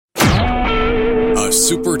A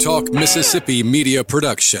Super Talk Mississippi media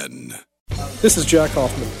production. This is Jack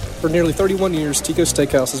Hoffman. For nearly 31 years, Tico's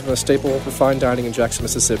Steakhouse has been a staple for fine dining in Jackson,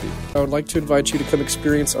 Mississippi. I would like to invite you to come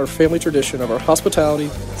experience our family tradition of our hospitality,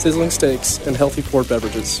 sizzling steaks, and healthy poured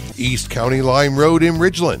beverages. East County Lime Road in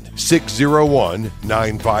Ridgeland,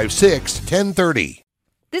 601-956-1030.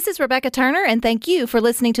 This is Rebecca Turner, and thank you for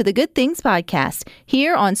listening to the Good Things Podcast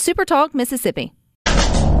here on Super Talk Mississippi.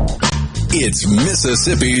 It's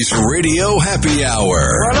Mississippi's Radio Happy Hour.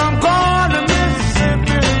 Well, I'm going to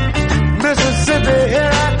Mississippi, here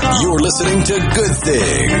I come. You're listening to Good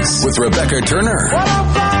Things with Rebecca Turner. Well,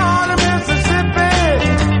 I'm going to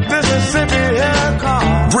Mississippi, here I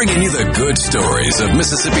come. Bringing you the good stories of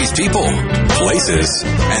Mississippi's people, places,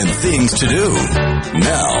 and things to do.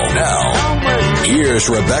 Now, here's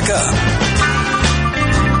Rebecca.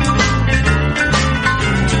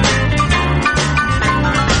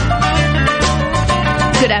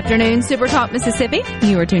 Good afternoon, Super Talk Mississippi.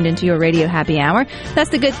 You are tuned into your Radio Happy Hour.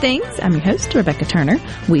 That's the Good Things. I'm your host, Rebecca Turner.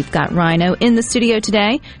 We've got Rhino in the studio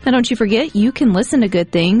today. Now, don't you forget, you can listen to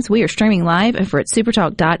Good Things. We are streaming live over at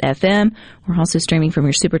supertalk.fm. We're also streaming from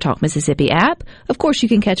your Super Talk Mississippi app. Of course, you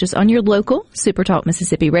can catch us on your local Super Talk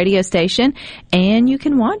Mississippi radio station, and you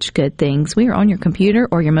can watch Good Things. We are on your computer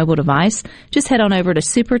or your mobile device. Just head on over to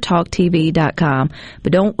supertalktv.com.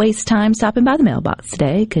 But don't waste time stopping by the mailbox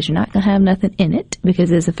today, because you're not going to have nothing in it,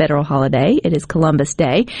 because it is a federal holiday. It is Columbus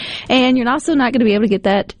Day, and you're also not going to be able to get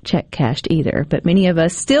that check cashed either. But many of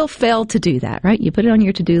us still fail to do that, right? You put it on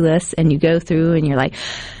your to-do list, and you go through, and you're like,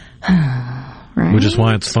 right? Which is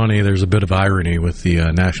why it's funny. There's a bit of irony with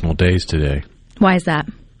the national days today. Why is that?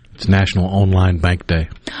 It's National Online Bank Day.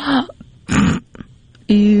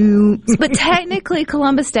 But technically,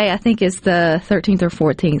 Columbus Day, I think, is the 13th or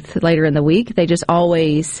 14th later in the week. They just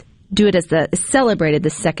always do it as celebrated the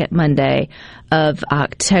second Monday of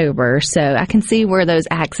October. So I can see where those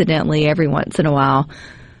accidentally every once in a while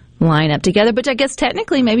line up together. But I guess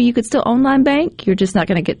technically maybe you could still online bank. You're just not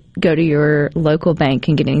going to go to your local bank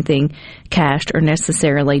and get anything cashed or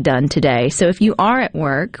necessarily done today. So if you are at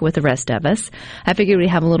work with the rest of us, I figured we'd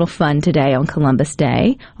have a little fun today on Columbus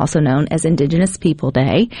Day, also known as Indigenous People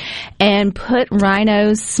Day, and put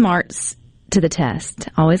Rhino's smarts to the test.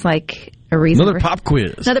 Always like a reason. Another pop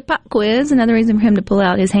quiz. Another reason for him to pull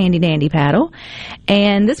out his handy dandy paddle.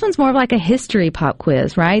 And this one's more of like a history pop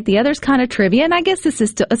quiz, right? The other's kind of trivia, and I guess this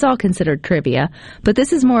is it's all considered trivia, but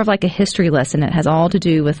this is more of like a history lesson. It has all to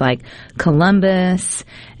do with like Columbus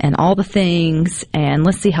and all the things, and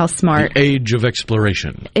let's see how smart. The age of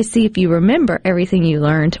exploration. Let's see if you remember everything you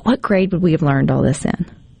learned. What grade would we have learned all this in?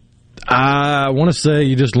 I want to say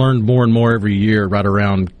you just learned more and more every year right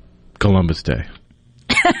around Columbus Day.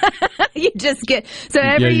 You just get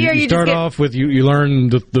every year you start just off with you learn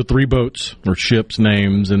the three boats or ships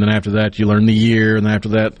names, and then after that you learn the year, and then after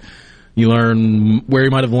that you learn where he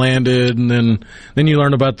might have landed, and then you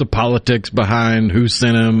learn about the politics behind who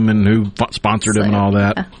sent him and who sponsored him and all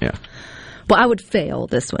that. Yeah. Well, I would fail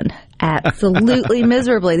this one absolutely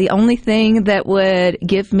miserably. The only thing that would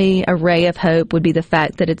give me a ray of hope would be the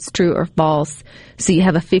fact that it's true or false. So you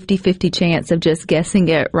have a 50-50 chance of just guessing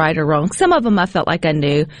it right or wrong. Some of them I felt like I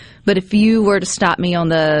knew, but if you were to stop me on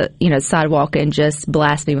the sidewalk and just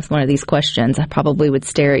blast me with one of these questions, I probably would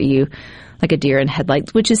stare at you like a deer in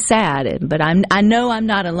headlights, which is sad. But I know I'm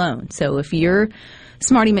not alone. So if you're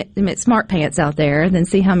smart pants out there, then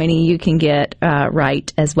see how many you can get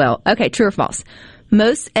right as well. Okay, true or false?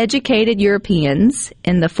 Most educated Europeans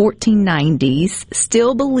in the 1490s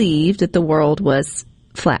still believed that the world was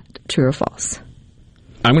flat. True or false?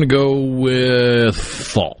 I'm going to go with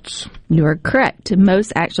false. You are correct.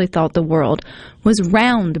 Most actually thought the world was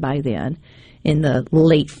round by then in the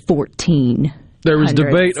late 1400s. There was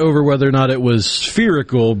debate over whether or not it was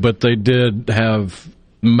spherical, but they did have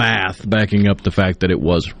math backing up the fact that it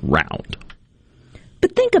was round.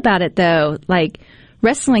 But think about it, though, like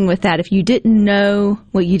wrestling with that. If you didn't know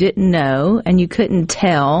what you didn't know and you couldn't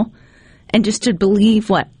tell, and just to believe,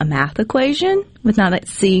 a math equation with not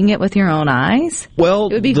seeing it with your own eyes? Well,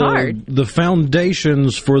 it would be hard. The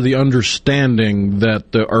foundations for the understanding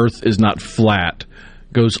that the earth is not flat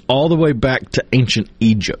goes all the way back to ancient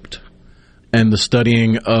Egypt and the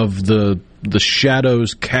studying of the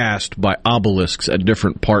shadows cast by obelisks at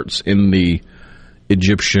different parts in the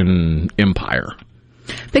Egyptian empire.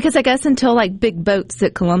 Because I guess until big boats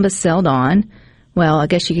that Columbus sailed on, well, I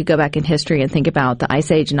guess you could go back in history and think about the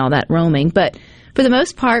Ice Age and all that roaming. But for the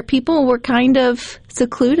most part, people were kind of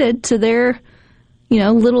secluded to their,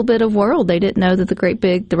 little bit of world. They didn't know that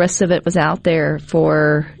the rest of it was out there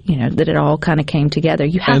for, that it all kind of came together.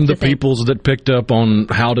 You have and to the peoples that picked up on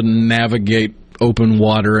how to navigate open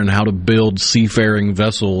water and how to build seafaring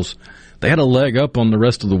vessels, they had a leg up on the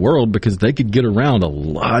rest of the world because they could get around a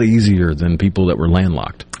lot easier than people that were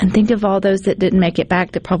landlocked. And think of all those that didn't make it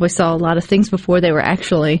back that probably saw a lot of things before they were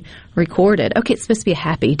actually recorded. Okay, it's supposed to be a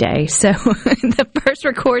happy day. So the first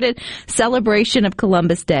recorded celebration of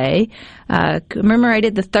Columbus Day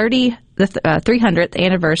commemorated the 300th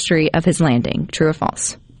anniversary of his landing. True or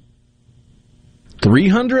false?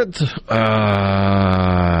 300th?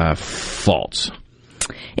 False.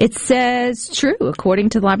 It says true. According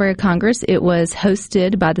to the Library of Congress, it was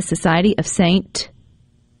hosted by the Society of St.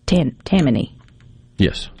 Tammany.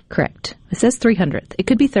 Yes. Correct. It says 300th. It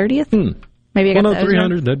could be 30th. Maybe I got those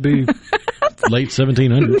 300. That'd be late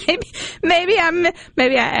 1700s. Maybe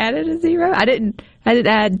I added a zero. I didn't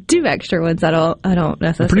add two extra ones. I don't know if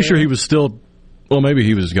that's I'm pretty sure he was still. Well, maybe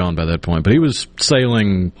he was gone by that point, but he was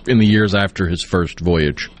sailing in the years after his first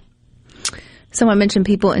voyage. Someone mentioned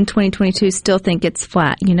people in 2022 still think it's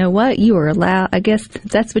flat. You know what? You are allowed. I guess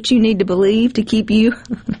that's what you need to believe to keep you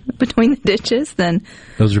between the ditches. Then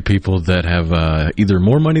those are people that have either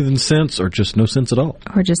more money than sense or just no sense at all.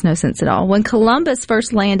 Or just no sense at all. When Columbus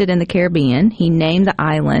first landed in the Caribbean, he named the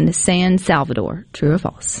island San Salvador. True or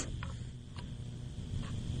false?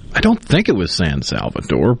 I don't think it was San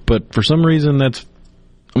Salvador, but for some reason I'm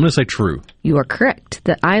going to say true. You are correct.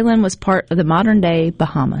 The island was part of the modern-day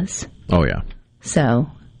Bahamas. Oh, yeah. So,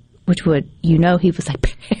 which would, he was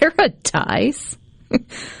like, paradise?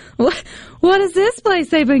 What is this place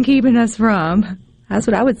they've been keeping us from? That's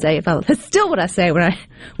what I would say. That's still what I say when I.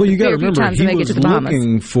 Well, you got to remember, he was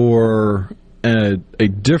looking for a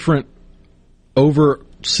different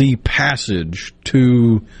oversea passage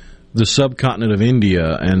to the subcontinent of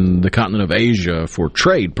India and the continent of Asia for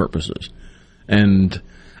trade purposes. And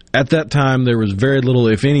at that time, there was very little,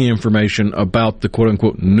 if any, information about the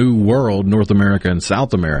quote-unquote New World, North America and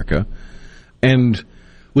South America. And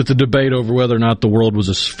with the debate over whether or not the world was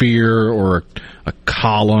a sphere or a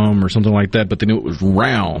column or something like that, but they knew it was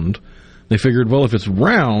round, they figured, well, if it's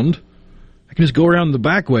round, I can just go around the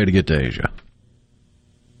back way to get to Asia.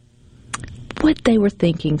 What they were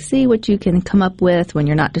thinking. See what you can come up with when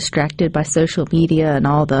you're not distracted by social media and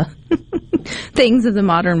all the things of the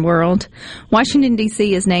modern world. Washington,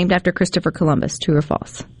 D.C. is named after Christopher Columbus. True or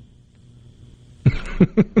false?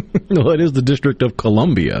 Well, it is the District of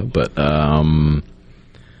Columbia, but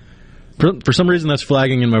for some reason that's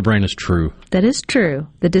flagging in my brain as true. That is true.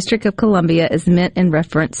 The District of Columbia is meant in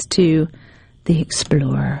reference to the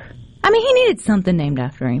explorer. I mean, he needed something named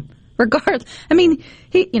after him. Regardless, I mean,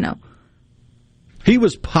 He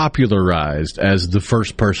was popularized as the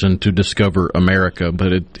first person to discover America,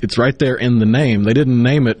 but it's right there in the name. They didn't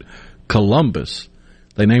name it Columbus.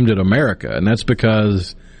 They named it America, and that's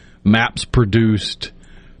because maps produced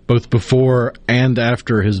both before and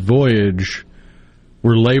after his voyage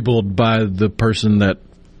were labeled by the person that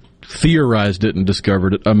theorized it and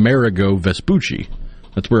discovered it, Amerigo Vespucci.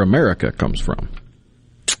 That's where America comes from.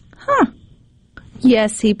 Huh.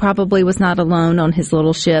 Yes, he probably was not alone on his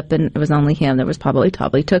little ship, and it was only him. There was probably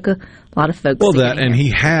took a lot of folks. Well, that, and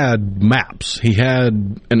he had maps. He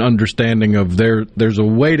had an understanding of there's a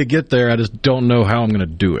way to get there. I just don't know how I'm going to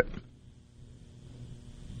do it.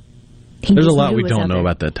 There's a lot we don't know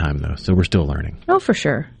about that time, though, so we're still learning. Oh, for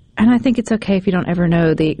sure. And I think it's okay if you don't ever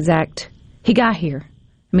know the exact... He got here.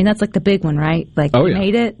 I mean, that's like the big one, right? Like, he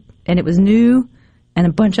made it, and it was new, and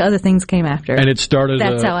a bunch of other things came after. And it started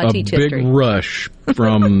a big history. Rush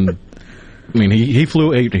from... I mean, he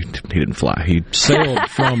flew... He didn't fly. He sailed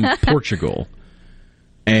from Portugal.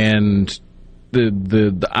 And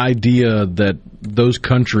the idea that those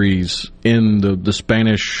countries in the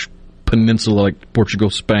Spanish peninsula, like Portugal,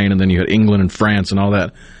 Spain, and then you had England and France and all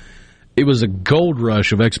that, it was a gold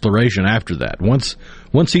rush of exploration after that. Once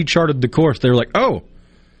he charted the course, they were like, oh,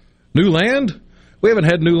 new land? We haven't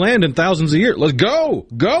had new land in thousands of years. Let's go.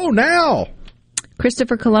 Go now.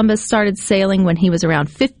 Christopher Columbus started sailing when he was around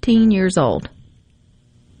 15 years old.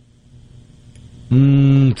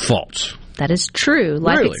 False. That is true.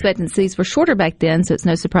 Life expectancies were shorter back then, so it's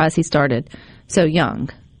no surprise he started so young.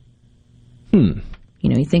 You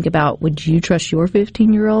know, you think about, would you trust your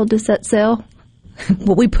 15-year-old to set sail?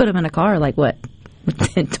 Well, we put him in a car,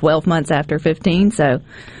 12 months after 15, so,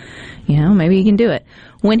 maybe he can do it.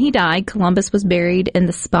 When he died, Columbus was buried in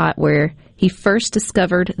the spot where he first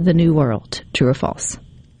discovered the New World. True or false?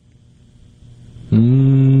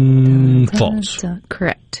 False.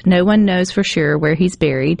 Correct. No one knows for sure where he's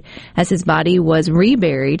buried, as his body was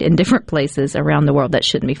reburied in different places around the world. That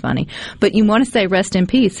shouldn't be funny. But you want to say rest in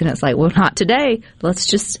peace, and it's like, well, not today. Let's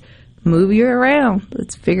just move you around.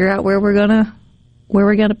 Let's figure out where we're gonna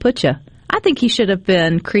put you. I think he should have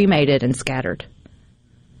been cremated and scattered.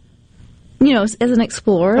 you know, as an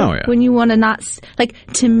explorer. Oh, yeah. When you want to not, like,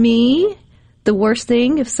 to me, the worst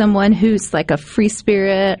thing, if someone who's like a free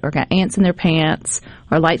spirit or got ants in their pants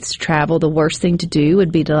or likes to travel, the worst thing to do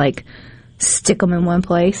would be to, like, stick them in one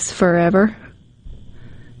place forever.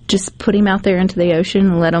 Just put him out there into the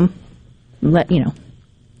ocean and let the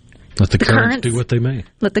currents do what they may.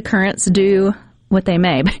 Let the currents do what they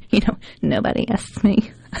may. But, you know, nobody asks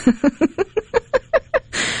me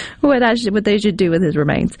what they should do with his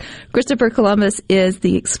remains. Christopher Columbus is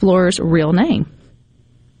the explorer's real name.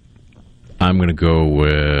 I'm going to go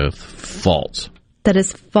with false. That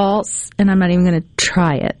is false, and I'm not even going to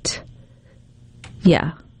try it.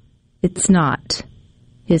 Yeah, it's not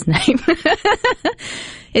his name.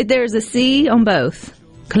 There's a C on both.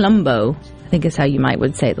 Columbo, I think is how you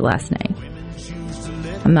would say the last name.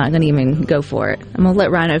 I'm not going to even go for it. I'm going to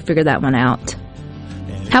let Rhino figure that one out.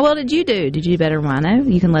 How well did you do? Did you do better, Rhino?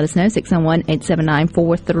 You can let us know,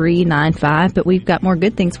 601-879-4395. But we've got more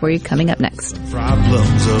good things for you coming up next.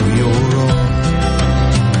 Problems of your own.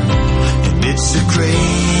 And it's a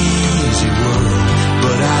crazy world,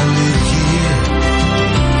 but I live here.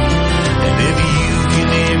 And if you can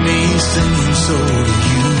hear me sing, so do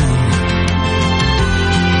you.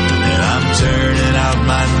 And I'm turning out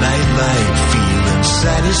my nightlight, feeling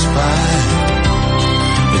satisfied.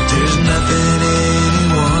 But there's nothing any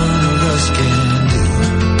one of us can do.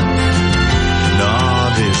 No,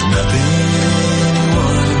 there's nothing any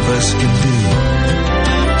one of us can do.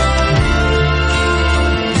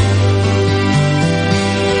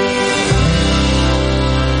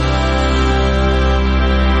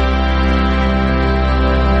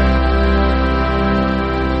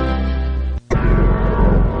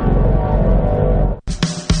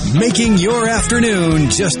 Making your afternoon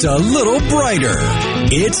just a little brighter.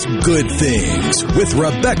 It's Good Things with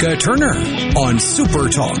Rebecca Turner on Super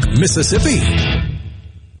Talk, Mississippi.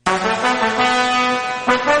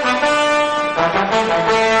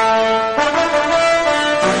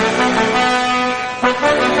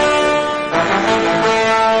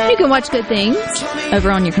 You can watch Good Things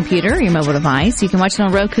over on your computer or your mobile device. You can watch it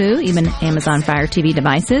on Roku, even Amazon Fire TV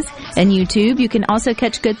devices, and YouTube. You can also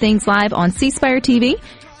catch Good Things live on C Spire TV.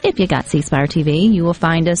 If you got C Spire TV, you will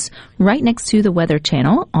find us right next to the Weather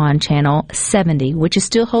Channel on Channel 70, which is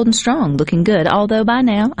still holding strong, looking good. Although by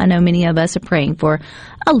now, I know many of us are praying for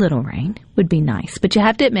a little rain. Would be nice. But you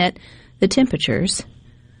have to admit, the temperatures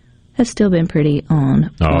have still been pretty on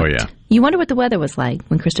point. Oh, yeah. You wonder what the weather was like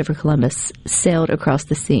when Christopher Columbus sailed across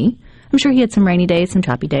the sea. I'm sure he had some rainy days, some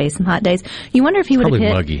choppy days, some hot days. You wonder if he would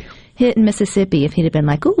have hit in Mississippi if he'd have been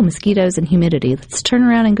like, ooh, mosquitoes and humidity. Let's turn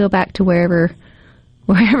around and go back to wherever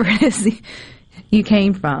it is you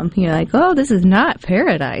came from. You're like, oh, this is not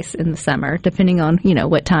paradise in the summer, depending on, you know,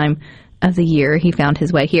 what time of the year he found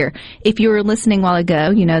his way here. If you were listening a while ago,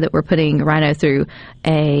 you know that we're putting Rhino through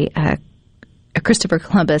a Christopher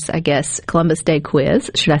Columbus, I guess, Columbus Day quiz,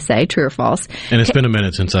 should I say, true or false. And it's been a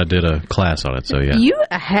minute since I did a class on it, so yeah.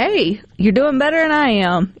 Hey, you're doing better than I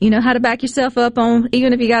am. You know how to back yourself up on,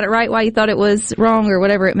 even if you got it right, why you thought it was wrong or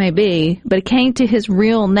whatever it may be. But it came to his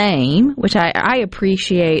real name, which I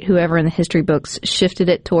appreciate whoever in the history books shifted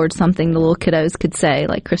it towards something the little kiddos could say,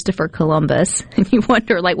 like Christopher Columbus. And you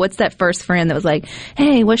wonder, like, what's that first friend that was like,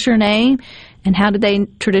 hey, what's your name? And how did they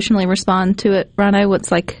traditionally respond to it, Rhino?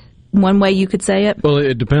 What's like one way you could say it? Well,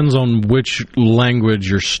 it depends on which language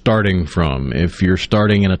you're starting from. If you're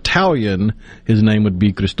starting in Italian, his name would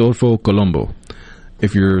be Cristoforo Colombo.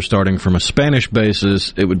 If you're starting from a Spanish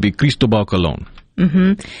basis, it would be Cristobal Colon.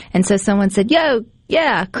 Mm-hmm. And so someone said,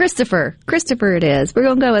 Christopher it is. We're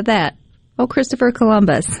going to go with that. Oh, Christopher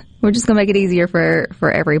Columbus. We're just going to make it easier for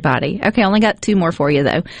everybody. Okay, I only got two more for you,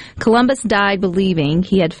 though. Columbus died believing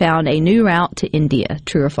he had found a new route to India.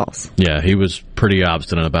 True or false? Yeah, he was pretty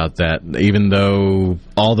obstinate about that. Even though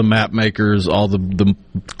all the map makers, all the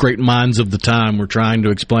great minds of the time were trying to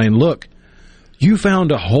explain, look, you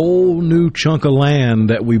found a whole new chunk of land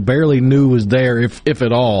that we barely knew was there, if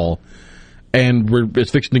at all. And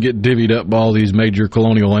it's fixing to get divvied up by all these major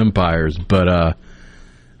colonial empires. But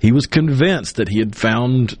he was convinced that he had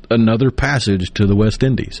found another passage to the West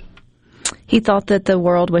Indies. He thought that the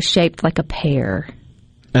world was shaped like a pear.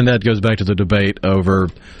 And that goes back to the debate over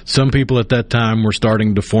some people at that time were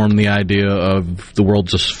starting to form the idea of the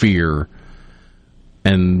world's a sphere.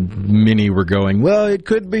 And many were going, well, it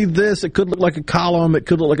could be this, it could look like a column, it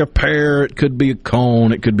could look like a pear, it could be a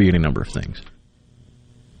cone, it could be any number of things.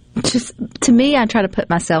 Just, to me, I try to put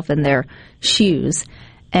myself in their shoes.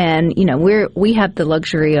 And, you know, we have the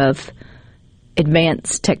luxury of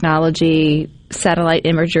advanced technology, satellite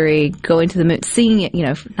imagery, going to the moon, seeing it, you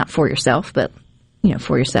know, not for yourself, but, you know,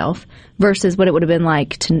 for yourself, versus what it would have been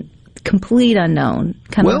like to complete unknown.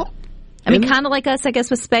 Kind of like us, I guess,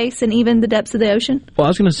 with space and even the depths of the ocean. Well, I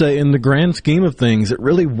was going to say, in the grand scheme of things, it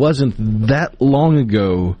really wasn't that long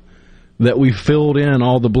ago that we filled in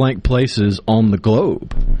all the blank places on the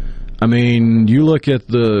globe. I mean, you look at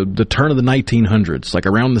the turn of the 1900s, like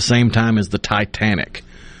around the same time as the Titanic.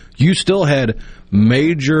 You still had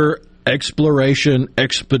major exploration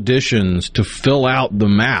expeditions to fill out the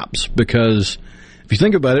maps, because if you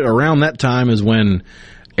think about it, around that time is when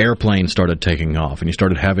airplanes started taking off and you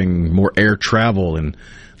started having more air travel, and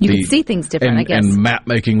you could see things different, I guess. And map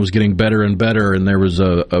making was getting better and better, and there was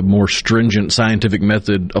a more stringent scientific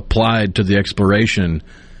method applied to the exploration.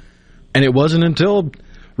 And it wasn't until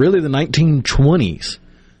really the 1920s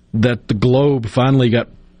that the globe finally got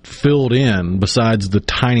filled in, besides the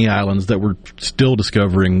tiny islands that we're still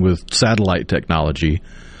discovering with satellite technology.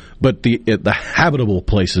 But the habitable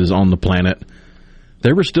places on the planet,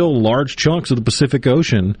 there were still large chunks of the Pacific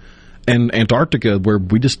Ocean and Antarctica where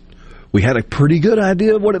we had a pretty good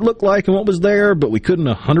idea of what it looked like and what was there, but we couldn't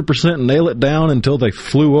 100% nail it down until they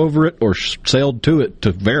flew over it or sailed to it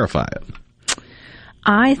to verify it.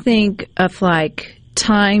 I think of like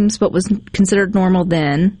times what was considered normal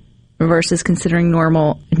then versus considering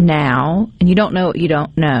normal now, and you don't know what you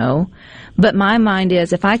don't know. But my mind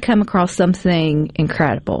is, if I come across something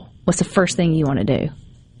incredible, what's the first thing you want to do?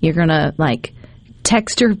 You're going to like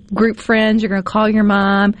text your group friends, you're going to call your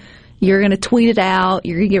mom, you're going to tweet it out,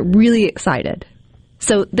 you're going to get really excited.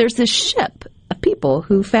 So there's this ship of people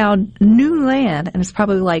who found new land and it's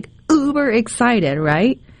probably like uber excited,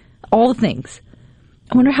 right? All the things.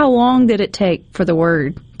 I wonder how long did it take for the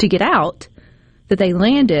word to get out that they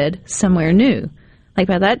landed somewhere new? Like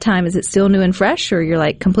by that time, is it still new and fresh, or you're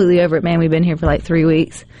like completely over it? Man, we've been here for like 3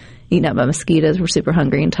 weeks, eaten up by mosquitoes. We're super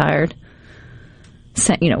hungry and tired.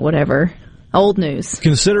 Whatever. Old news.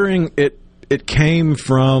 Considering it came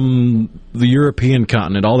from the European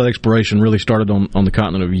continent, all that exploration really started on the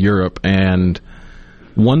continent of Europe. And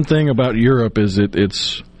one thing about Europe is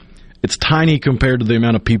it's tiny compared to the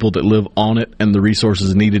amount of people that live on it and the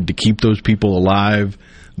resources needed to keep those people alive.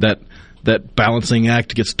 That balancing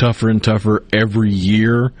act gets tougher and tougher every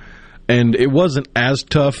year. And it wasn't as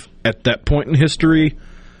tough at that point in history,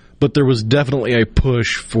 but there was definitely a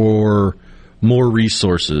push for more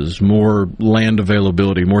resources, more land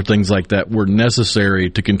availability, more things like that were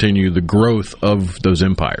necessary to continue the growth of those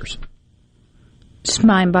empires. It's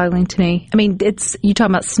mind-boggling to me. I mean, you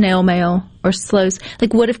talking about snail mail or slows.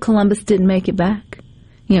 Like, what if Columbus didn't make it back?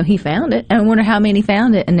 He found it. I wonder how many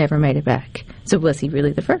found it and never made it back. So was he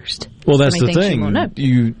really the first? Well, that's the thing.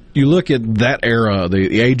 You look at that era,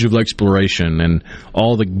 the age of exploration, and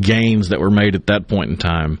all the gains that were made at that point in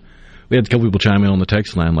time. We had a couple people chime in on the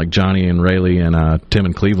text line, like Johnny and Rayleigh and Tim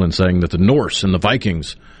in Cleveland, saying that the Norse and the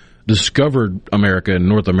Vikings discovered America and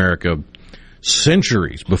North America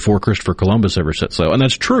centuries before Christopher Columbus ever set sail. And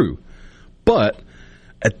that's true. But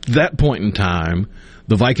at that point in time,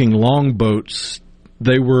 the Viking longboats,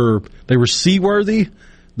 they were seaworthy.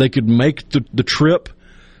 They could make the trip,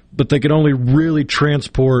 but they could only really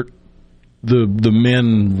transport the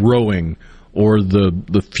men rowing or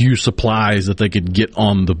the few supplies that they could get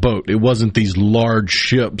on the boat. It wasn't these large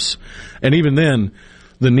ships. And even then,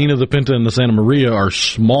 the Nina, the Pinta, and the Santa Maria are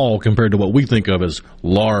small compared to what we think of as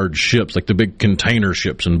large ships, like the big container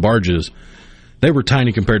ships and barges. They were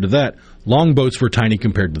tiny compared to that. Longboats were tiny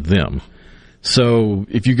compared to them. So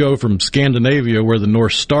if you go from Scandinavia, where the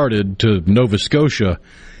Norse started, to Nova Scotia,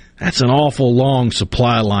 that's an awful long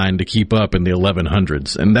supply line to keep up in the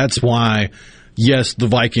 1100s. And that's why, yes, the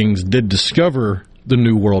Vikings did discover the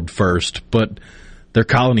New World first, but their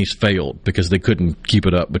colonies failed because they couldn't keep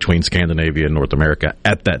it up between Scandinavia and North America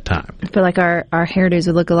at that time. I feel like our hairdos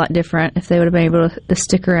would look a lot different if they would have been able to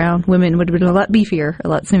stick around. Women would have been a lot beefier a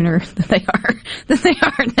lot sooner than they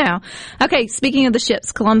are now. Okay, speaking of the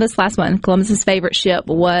ships, Columbus, last one. Columbus's favorite ship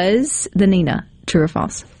was the Nina. True or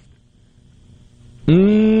false?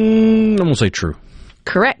 I'm going to say true.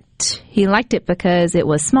 Correct. He liked it because it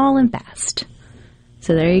was small and fast.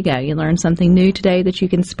 So there you go. You learned something new today that you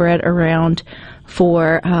can spread around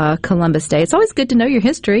for Columbus Day. It's always good to know your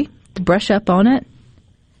history, to brush up on it,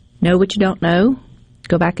 know what you don't know,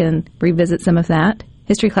 go back and revisit some of that.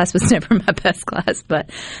 History class was never my best class, but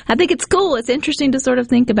I think it's cool. It's interesting to sort of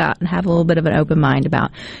think about and have a little bit of an open mind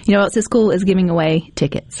about. You know what else is cool is giving away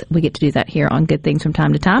tickets. We get to do that here on Good Things from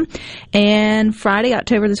time to time. And Friday,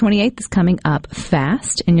 October the 28th is coming up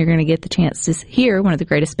fast, and you're going to get the chance to hear one of the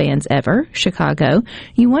greatest bands ever, Chicago.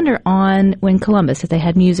 You wonder when Columbus, if they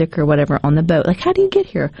had music or whatever on the boat, like how do you get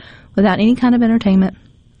here without any kind of entertainment?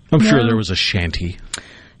 I'm sure there was a shanty.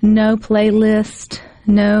 No playlist.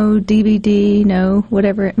 no DVD, no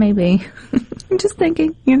whatever it may be. I'm just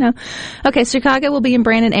thinking, Okay, Chicago will be in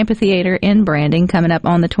Brandon Amphitheater in Brandon coming up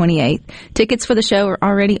on the 28th. Tickets for the show are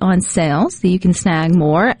already on sale, so you can snag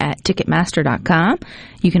more at Ticketmaster.com.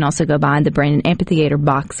 You can also go by the Brandon Amphitheater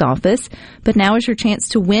box office. But now is your chance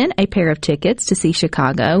to win a pair of tickets to see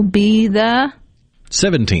Chicago. Be the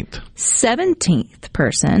 17th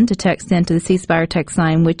person to text into the C Spire text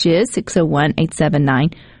line, which is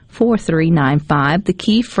 601-879-4395. The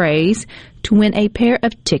key phrase to win a pair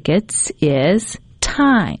of tickets is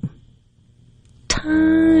time.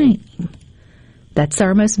 Time. That's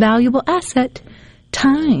our most valuable asset.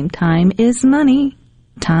 Time. Time is money.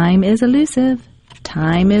 Time is elusive.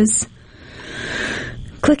 Time is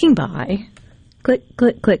clicking by. Click,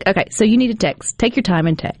 click, click. Okay, so you need a text. Take your time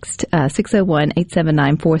and text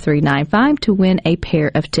 601-879-4395 to win a pair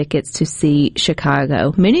of tickets to see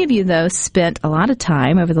Chicago. Many of you, though, spent a lot of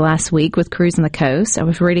time over the last week with Cruising the Coast. I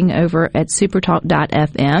was reading over at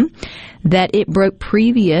supertalk.fm that it broke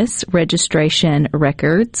previous registration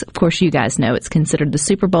records. Of course, you guys know it's considered the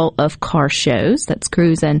Super Bowl of car shows. That's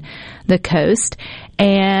Cruising the Coast.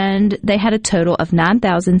 And they had a total of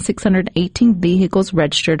 9,618 vehicles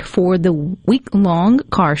registered for the week-long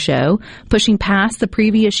car show, pushing past the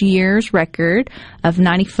previous year's record of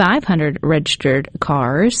 9,500 registered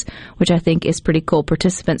cars, which I think is pretty cool.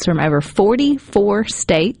 Participants from over 44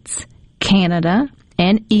 states, Canada,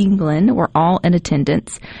 and England were all in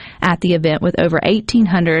attendance at the event, with over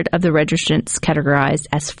 1,800 of the registrants categorized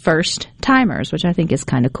as first-timers, which I think is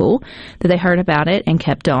kind of cool that they heard about it and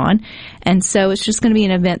kept on. And so it's just going to be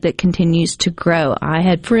an event that continues to grow. I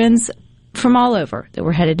had friends from all over that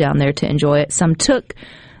were headed down there to enjoy it. Some took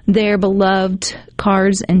their beloved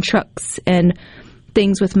cars and trucks and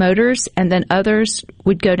things with motors, and then others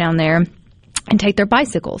would go down there and take their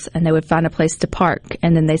bicycles, and they would find a place to park.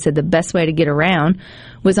 And then they said the best way to get around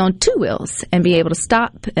was on two wheels and be able to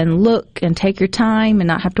stop and look and take your time and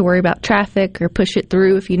not have to worry about traffic or push it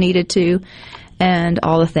through if you needed to and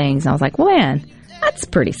all the things. And I was like, well, man, that's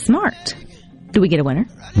pretty smart. Do we get a winner?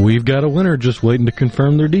 We've got a winner, just waiting to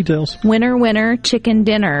confirm their details. Winner, winner, chicken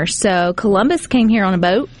dinner. So Columbus came here on a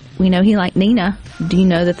boat. We know he liked Nina. Do you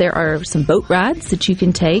know that there are some boat rides that you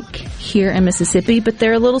can take here in Mississippi, but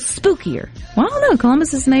they're a little spookier? Well, I don't know.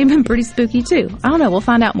 Columbus may have been pretty spooky, too. I don't know. We'll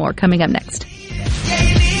find out more coming up next.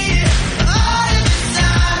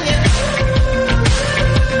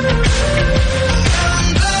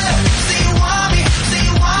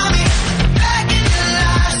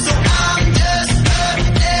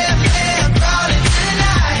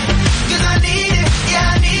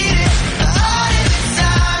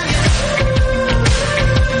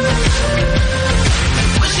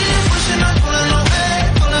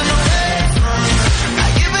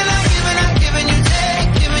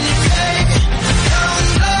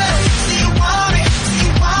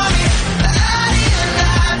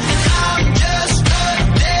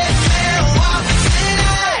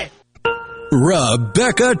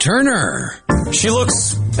 Rebecca Turner. She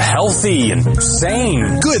looks healthy and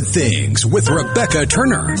sane. Good Things with Rebecca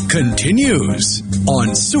Turner continues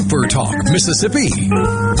on Super Talk Mississippi.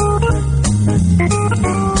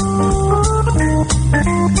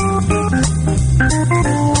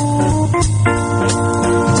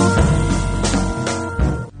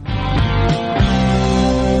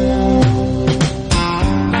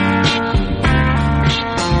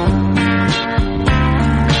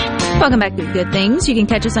 Welcome back to Good Things. You can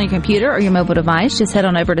catch us on your computer or your mobile device. Just head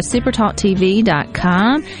on over to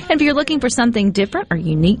supertalktv.com. And if you're looking for something different or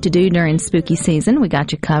unique to do during spooky season, we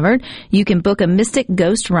got you covered. You can book a Mystic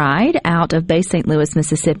Ghost Ride out of Bay St. Louis,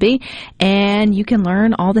 Mississippi, and you can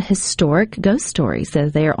learn all the historic ghost stories that are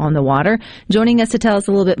there on the water. Joining us to tell us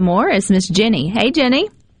a little bit more is Miss Jenny. Hey, Jenny.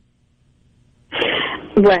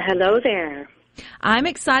 Well, hello there. I'm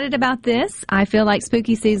excited about this. I feel like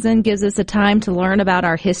spooky season gives us a time to learn about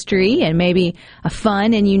our history and maybe a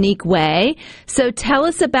fun and unique way. So tell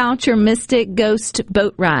us about your Mystic Ghost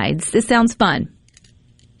boat rides. This sounds fun.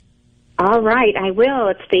 All right, I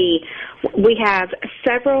will. We have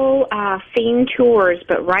several themed tours,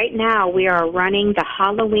 but right now we are running the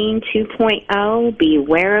Halloween 2.0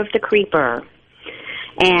 Beware of the Creeper.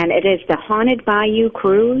 And it is the Haunted Bayou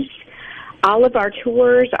Cruise. All of our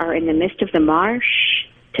tours are in the midst of the marsh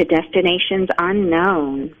to destinations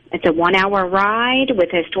unknown. It's a 1-hour ride with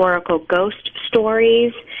historical ghost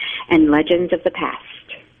stories and legends of the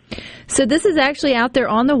past. So this is actually out there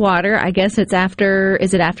on the water. I guess is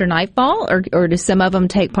it after nightfall, or do some of them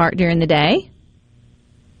take part during the day?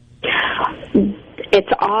 It's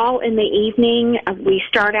all in the evening. We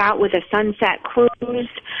start out with a sunset cruise,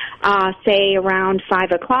 say around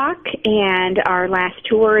 5 o'clock, and our last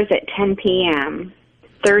tour is at 10 p.m.,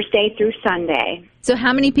 Thursday through Sunday. So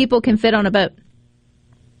how many people can fit on a boat?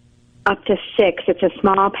 Up to 6. It's a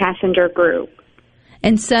small passenger group.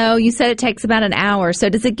 And so you said it takes about an hour. So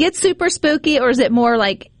does it get super spooky, or is it more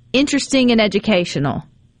like interesting and educational?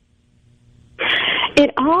 It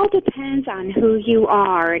all depends on who you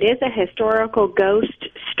are. It is a historical ghost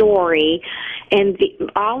story, and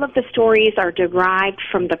all of the stories are derived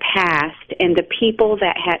from the past and the people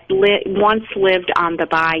that had once lived on the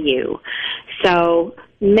bayou. So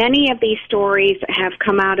many of these stories have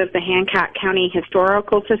come out of the Hancock County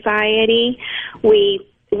Historical Society. We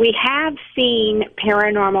have seen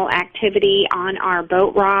paranormal activity on our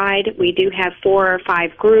boat ride. We do have 4 or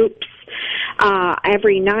 5 groups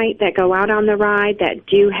every night that go out on the ride that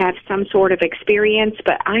do have some sort of experience,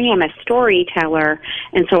 but I am a storyteller,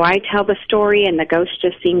 and so I tell the story, and the ghosts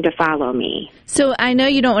just seem to follow me. So I know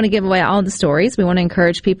you don't want to give away all the stories. We want to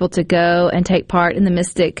encourage people to go and take part in the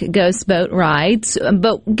Mystic Ghost Boat Rides,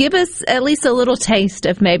 but give us at least a little taste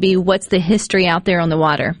of maybe what's the history out there on the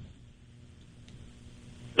water.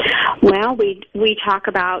 Well, we talk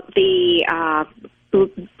about the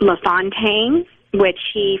LaFontaine, which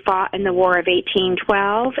he fought in the War of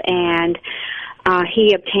 1812, and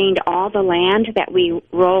he obtained all the land that we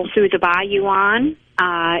roll through the bayou on,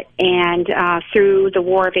 and through the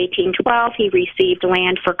War of 1812, he received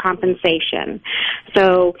land for compensation.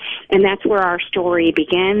 So, and that's where our story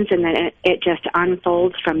begins, and then it just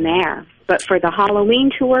unfolds from there. But for the Halloween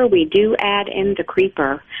tour, we do add in the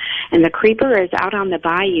creeper, and the creeper is out on the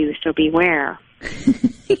bayou, so beware.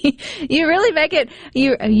 You really make it.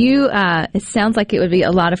 It sounds like it would be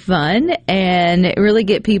a lot of fun and really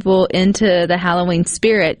get people into the Halloween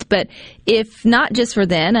spirit. But if not just for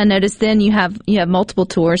then, I noticed then you have multiple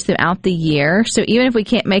tours throughout the year. So even if we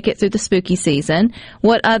can't make it through the spooky season,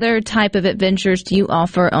 what other type of adventures do you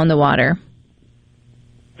offer on the water?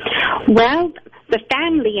 Well, the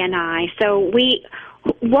family and I.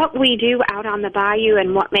 What we do out on the bayou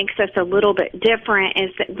and what makes us a little bit different is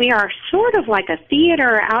that we are sort of like a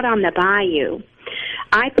theater out on the bayou.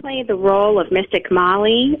 I play the role of Mystic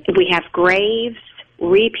Molly. We have Graves,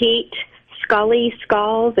 Repeat, Scully,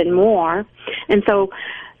 Skulls, and more. And so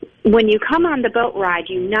when you come on the boat ride,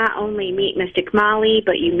 you not only meet Mystic Molly,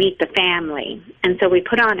 but you meet the family. And so we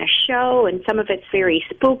put on a show, and some of it's very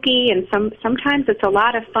spooky, and sometimes it's a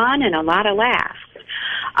lot of fun and a lot of laughs.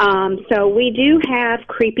 So we do have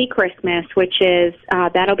Creepy Christmas, which is,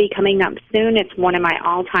 that'll be coming up soon. It's one of my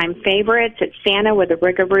all-time favorites. It's Santa with a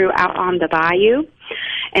rigaroo out on the bayou,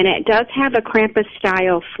 and it does have a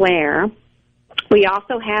Krampus-style flair. We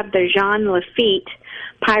also have the Jean Lafitte,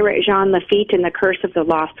 Pirate Jean Lafitte and the Curse of the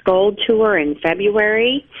Lost Gold tour in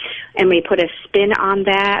February, and we put a spin on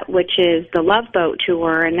that, which is the Love Boat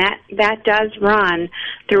tour, and that does run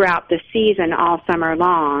throughout the season all summer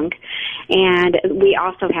long. And we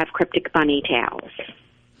also have Cryptic Bunny Tales.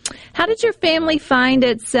 How did your family find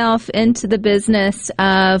itself into the business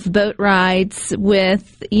of boat rides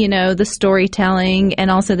with, the storytelling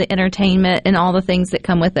and also the entertainment and all the things that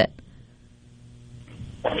come with it?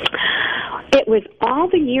 It was all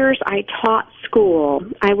the years I taught school.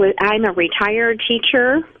 I'm a retired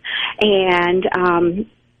teacher, and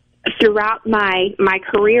throughout my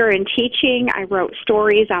career in teaching, I wrote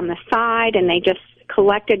stories on the side, and they just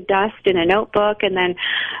collected dust in a notebook. And then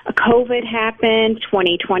COVID happened,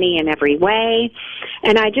 2020 in every way,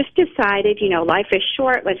 and I just decided, life is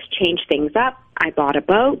short. Let's change things up. I bought a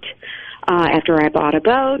boat. After I bought a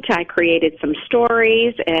boat, I created some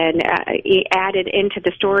stories and added into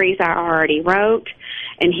the stories I already wrote.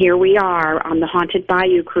 And here we are on the Haunted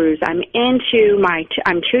Bayou Cruise. I'm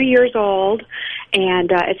 2 years old,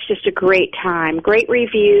 and it's just a great time. Great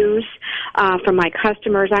reviews from my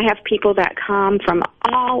customers. I have people that come from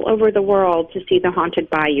all over the world to see the Haunted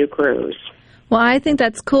Bayou Cruise. Well, I think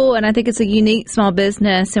that's cool, and I think it's a unique small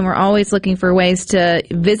business, and we're always looking for ways to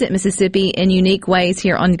visit Mississippi in unique ways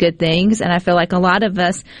here on Good Things, and I feel like a lot of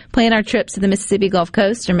us plan our trips to the Mississippi Gulf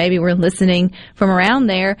Coast, or maybe we're listening from around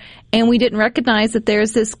there, and we didn't recognize that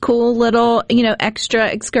there's this cool little, extra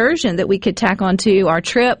excursion that we could tack onto our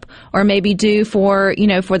trip, or maybe do for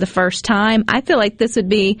the first time. I feel like this would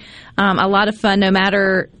be a lot of fun no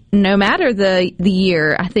matter the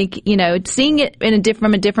year. I think, seeing it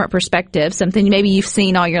from a different perspective, something maybe you've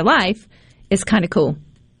seen all your life, is kind of cool.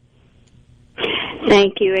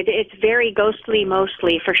 Thank you. It's very ghostly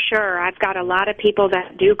mostly, for sure. I've got a lot of people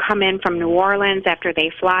that do come in from New Orleans after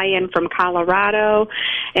they fly in from Colorado,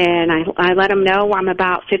 and I let them know I'm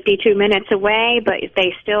about 52 minutes away, but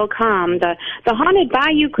they still come. The Haunted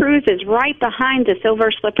Bayou Cruise is right behind the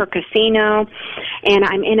Silver Slipper Casino, and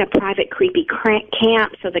I'm in a private creepy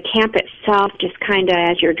camp, so the camp itself just kind of,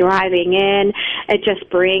 as you're driving in, it just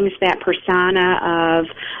brings that persona of,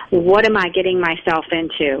 what am I getting myself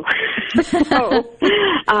into? So,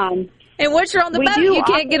 and once you're on the boat, you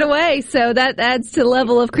can't get away, so that adds to the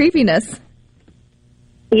level of creepiness.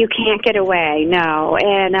 You can't get away, no.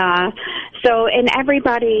 And and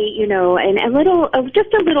everybody, and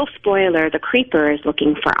just a little spoiler, the creeper is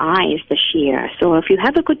looking for eyes this year. So if you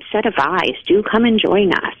have a good set of eyes, do come and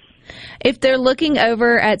join us. If they're looking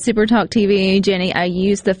over at Super Talk TV, Jenny, I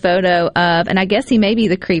used the photo of, and I guess he may be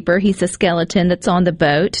the creeper. He's a skeleton that's on the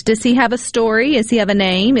boat. Does he have a story? Does he have a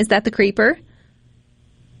name? Is that the creeper?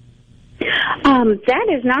 That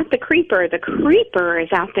is not the creeper. The creeper is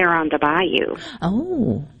out there on the bayou.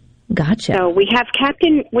 Oh, gotcha. So we have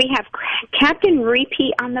Captain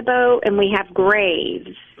Repeat on the boat, and we have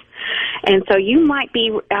Graves. And so you might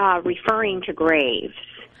be referring to Graves.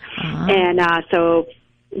 And so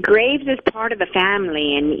Graves is part of the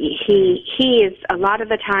family, and he is, a lot of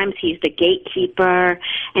the times he's the gatekeeper,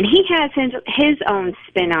 and he has his own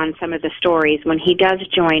spin on some of the stories when he does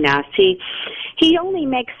join us. He only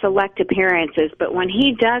makes select appearances, but when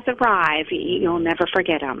he does arrive, you'll never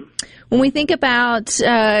forget him. When we think about,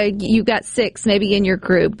 you've got 6 maybe in your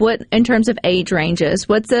group, what, in terms of age ranges,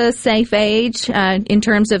 what's a safe age in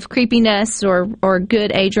terms of creepiness or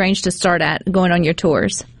good age range to start at going on your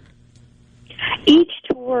tours? Each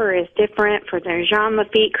tour is different. For the Jean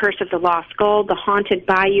Lafitte Curse of the Lost Gold, the Haunted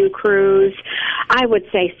Bayou Cruise, I would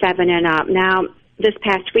say 7 and up. Now, this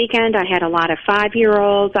past weekend, I had a lot of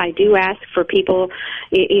 5-year-olds. I do ask for people,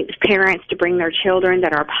 parents, to bring their children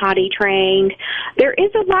that are potty trained. There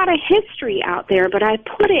is a lot of history out there, but I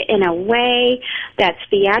put it in a way that's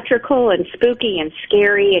theatrical and spooky and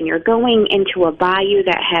scary, and you're going into a bayou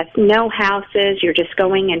that has no houses. You're just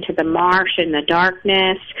going into the marsh and the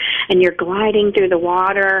darkness, and you're gliding through the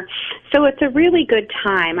water. So it's a really good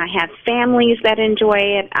time. I have families that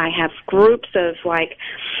enjoy it. I have groups of 30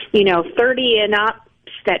 and up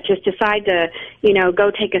that just decide to,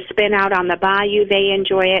 go take a spin out on the bayou. They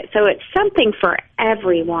enjoy it. So it's something for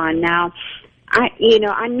everyone. Now,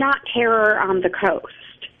 I'm not terror on the coast.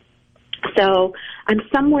 So I'm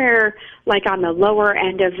somewhere like on the lower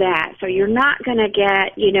end of that. So you're not going to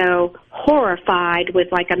get, horrified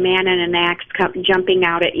with like a man in an axe jumping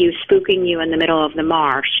out at you, spooking you in the middle of the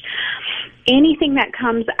marsh. Anything that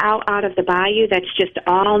comes out of the bayou, that's just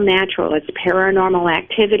all natural. It's paranormal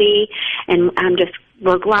activity, and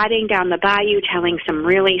we're gliding down the bayou telling some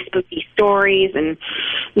really spooky stories, and,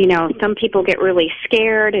 some people get really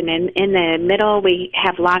scared, and in the middle we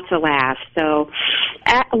have lots of laughs. So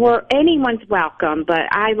anyone's welcome,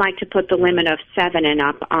 but I like to put the limit of 7 and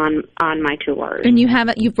up on my tours. And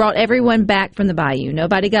you've brought everyone back from the bayou.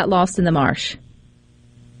 Nobody got lost in the marsh.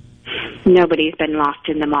 Nobody's been lost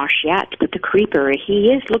in the marsh yet, but the creeper, he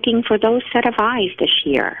is looking for those set of eyes this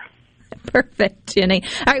year. Perfect, Jenny.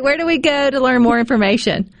 All right, where do we go to learn more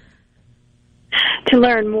information? To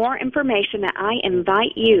learn more information, I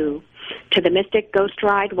invite you to the Mystic Ghost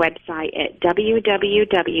Ride website at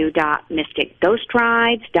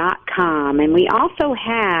www.mysticghostrides.com. And we also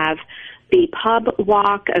have the Pub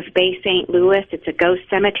Walk of Bay St. Louis. It's a ghost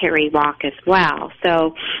cemetery walk as well.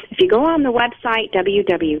 So if you go on the website,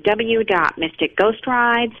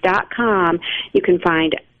 www.mysticghostrides.com, you can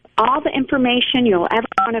find all the information you'll ever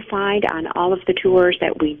want to find on all of the tours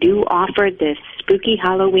that we do offer this spooky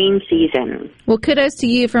Halloween season. Well, kudos to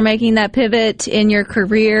you for making that pivot in your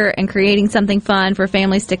career and creating something fun for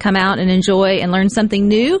families to come out and enjoy and learn something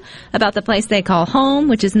new about the place they call home,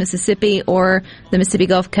 which is Mississippi or the Mississippi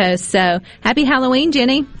Gulf Coast. So happy Halloween,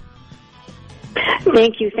 Jenny.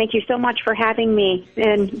 Thank you. Thank you so much for having me,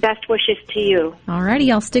 and best wishes to you. All righty,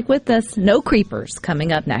 y'all stick with us. No creepers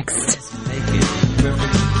coming up next.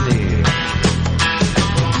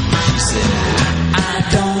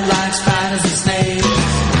 Don't like spiders and snakes,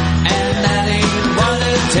 and that ain't what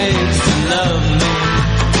it takes to love me.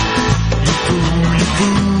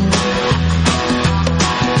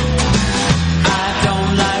 I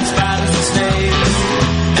don't like spiders and snakes,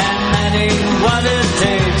 and that ain't what it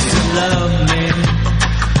takes to love me.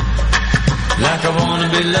 Like I wanna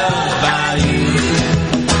be loved by you.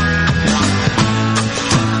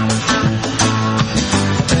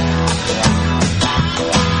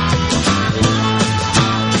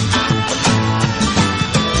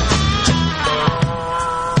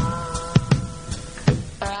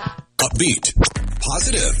 upbeat,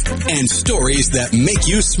 positive, and stories that make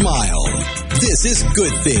you smile. This is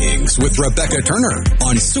Good Things with Rebecca Turner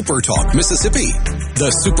on Super Talk Mississippi,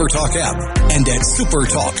 the Super Talk app, and at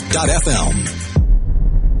supertalk.fm.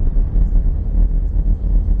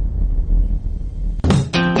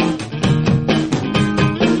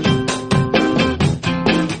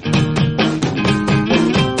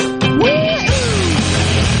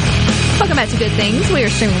 To Good Things. We are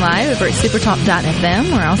streaming live over at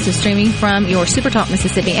supertalk.fm. We're also streaming from your Supertalk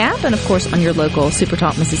Mississippi app and, of course, on your local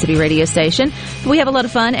Supertalk Mississippi radio station. We have a lot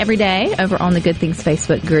of fun every day over on the Good Things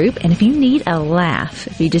Facebook group. And if you need a laugh,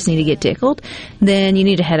 if you just need to get tickled, then you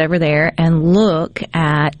need to head over there and look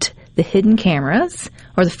at the hidden cameras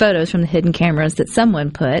or the photos from the hidden cameras that someone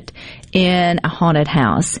put in a haunted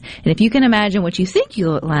house. And if you can imagine what you think you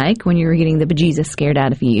look like when you're getting the bejesus scared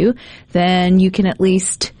out of you, then you can at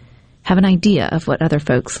least have an idea of what other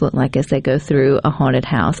folks look like as they go through a haunted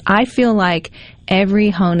house. I feel like every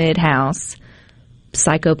haunted house,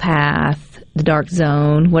 psychopath, the dark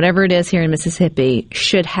zone, whatever it is here in Mississippi,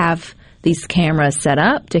 should have these cameras set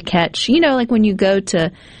up to catch, like when you go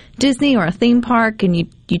to Disney or a theme park and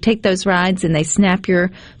you take those rides and they snap your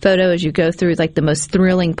photo as you go through like the most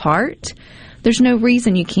thrilling part. There's no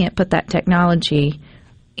reason you can't put that technology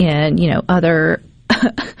in,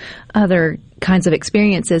 other kinds of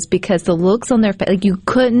experiences, because the looks on their face, like you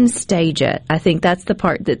couldn't stage it. I think that's the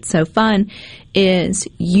part that's so fun is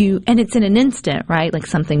and it's in an instant, right? Like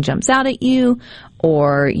something jumps out at you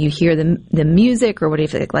or you hear the music or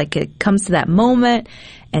whatever, like it comes to that moment.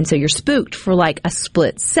 And so you're spooked for like a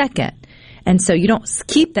split second. And so you don't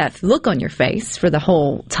keep that look on your face for the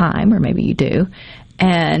whole time, or maybe you do.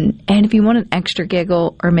 And if you want an extra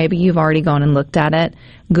giggle, or maybe you've already gone and looked at it,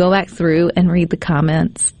 go back through and read the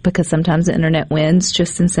comments, because sometimes the internet wins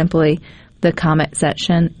just in simply the comment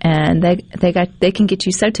section, and they can get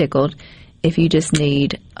you so tickled if you just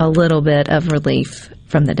need a little bit of relief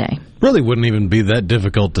from the day. Really wouldn't even be that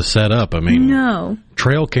difficult to set up. I mean, no.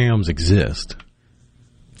 Trail cams exist.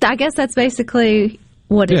 I guess that's basically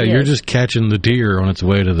what it is. Yeah, you're just catching the deer on its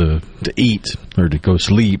way to eat or to go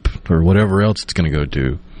sleep or whatever else it's going to go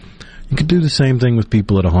do. You could do the same thing with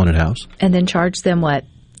people at a haunted house. And then charge them,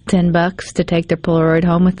 $10 to take their Polaroid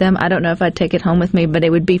home with them? I don't know if I'd take it home with me, but it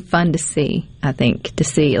would be fun to see, I think, to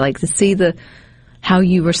see how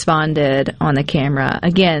you responded on the camera.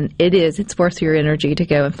 Again, it's worth your energy to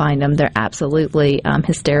go and find them. They're absolutely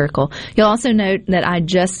hysterical. You'll also note that I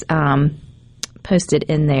just posted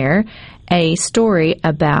in there a story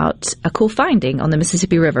about a cool finding on the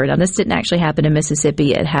Mississippi River. Now, this didn't actually happen in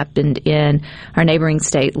Mississippi. It happened in our neighboring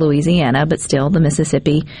state, Louisiana, but still, the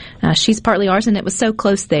Mississippi. She's partly ours, and it was so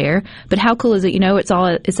close there. But how cool is it?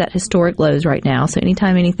 It's at historic lows right now. So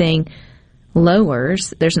anytime anything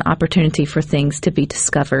lowers, there's an opportunity for things to be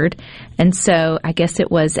discovered. And so I guess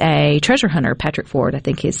it was a treasure hunter, Patrick Ford, I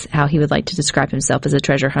think is how he would like to describe himself, as a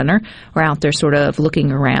treasure hunter, or out there sort of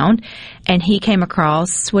looking around. And he came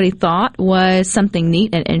across what he thought was something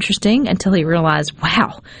neat and interesting until he realized,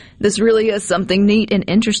 wow, this really is something neat and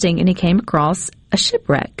interesting. And he came across a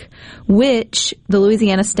shipwreck, which the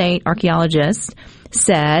Louisiana State archaeologist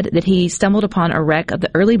said that he stumbled upon a wreck of the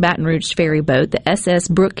early Baton Rouge ferry boat, the SS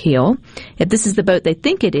Brookhill. If this is the boat they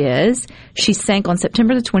think it is, she sank on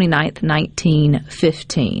September the 29th,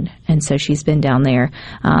 1915. And so she's been down there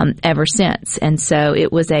ever since. And so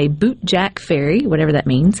it was a bootjack ferry, whatever that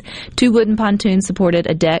means. 2 wooden pontoons supported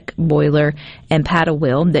a deck, boiler, and paddle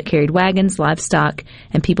wheel that carried wagons, livestock,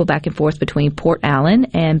 and people back and forth between Port Allen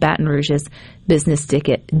and Baton Rouge's business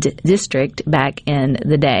district back in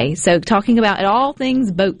the day. So talking about all things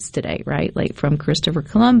boats today, right? Like from Christopher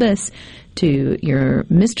Columbus to your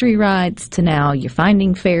mystery rides to now you're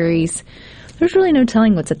finding ferries. There's really no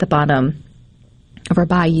telling what's at the bottom of our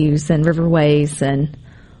bayous and riverways and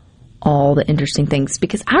all the interesting things.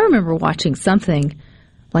 Because I remember watching something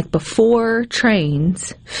like before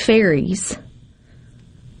trains, ferries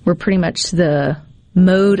were pretty much the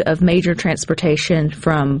mode of major transportation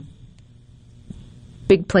from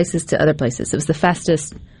big places to other places. It was the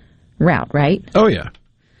fastest route, right? Oh, yeah.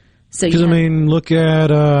 So because, look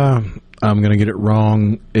at, I'm going to get it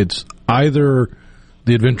wrong, it's either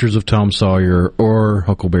The Adventures of Tom Sawyer or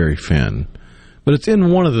Huckleberry Finn. But it's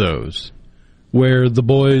in one of those where the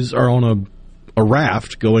boys are on a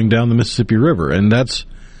raft going down the Mississippi River. And that's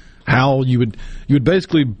how you would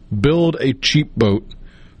basically build a cheap boat,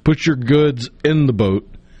 put your goods in the boat,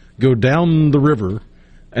 go down the river,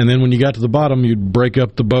 and then when you got to the bottom, you'd break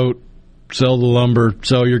up the boat, sell the lumber,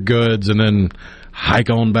 sell your goods, and then hike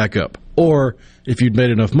on back up. Or if you'd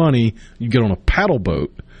made enough money, you'd get on a paddle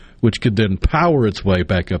boat, which could then power its way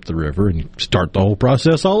back up the river and start the whole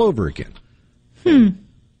process all over again.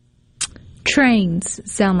 Trains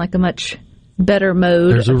sound like a much better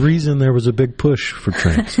mode. There's a reason there was a big push for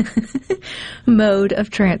trains. Mode of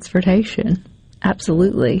transportation.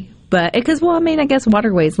 Absolutely. But because, I guess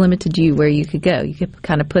waterways limited you where you could go. You could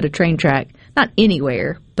kind of put a train track, not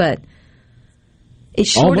anywhere, but it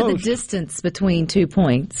shortened the distance between 2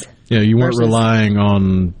 points. Yeah, you weren't relying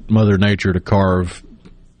on Mother Nature to carve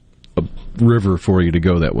a river for you to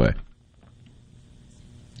go that way.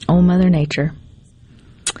 Oh, Mother Nature.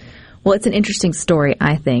 Well, it's an interesting story,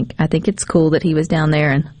 I think. I think it's cool that he was down there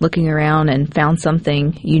and looking around and found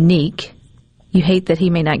something unique. You hate that he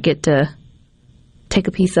may not get to take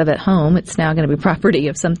a piece of it home. It's now going to be property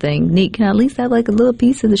of something neat. Can I at least have like a little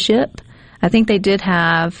piece of the ship? I think they did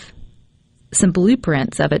have some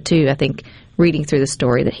blueprints of it, too. I think reading through the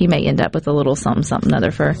story that he may end up with a little something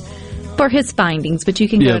other for his findings, but you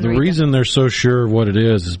can go and read the reason they're so sure of what it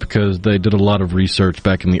is because they did a lot of research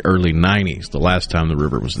back in the early 90s, the last time the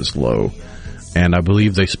river was this low. And I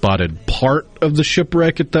believe they spotted part of the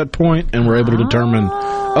shipwreck at that point and were able to determine,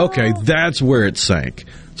 okay, that's where it sank.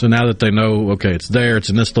 So now that they know, okay, it's there,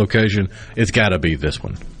 it's in this location, it's got to be this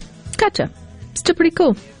one. Gotcha. Still pretty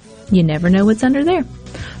cool. You never know what's under there.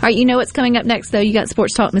 All right, you know what's coming up next, though. You got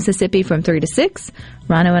Sports Talk Mississippi from 3 to 6.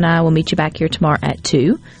 Rhino and I will meet you back here tomorrow at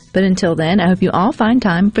 2. But until then, I hope you all find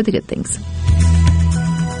time for the good things.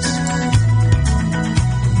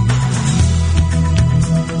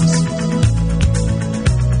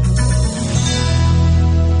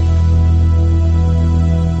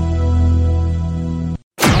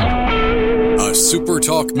 A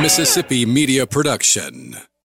SuperTalk Mississippi media production.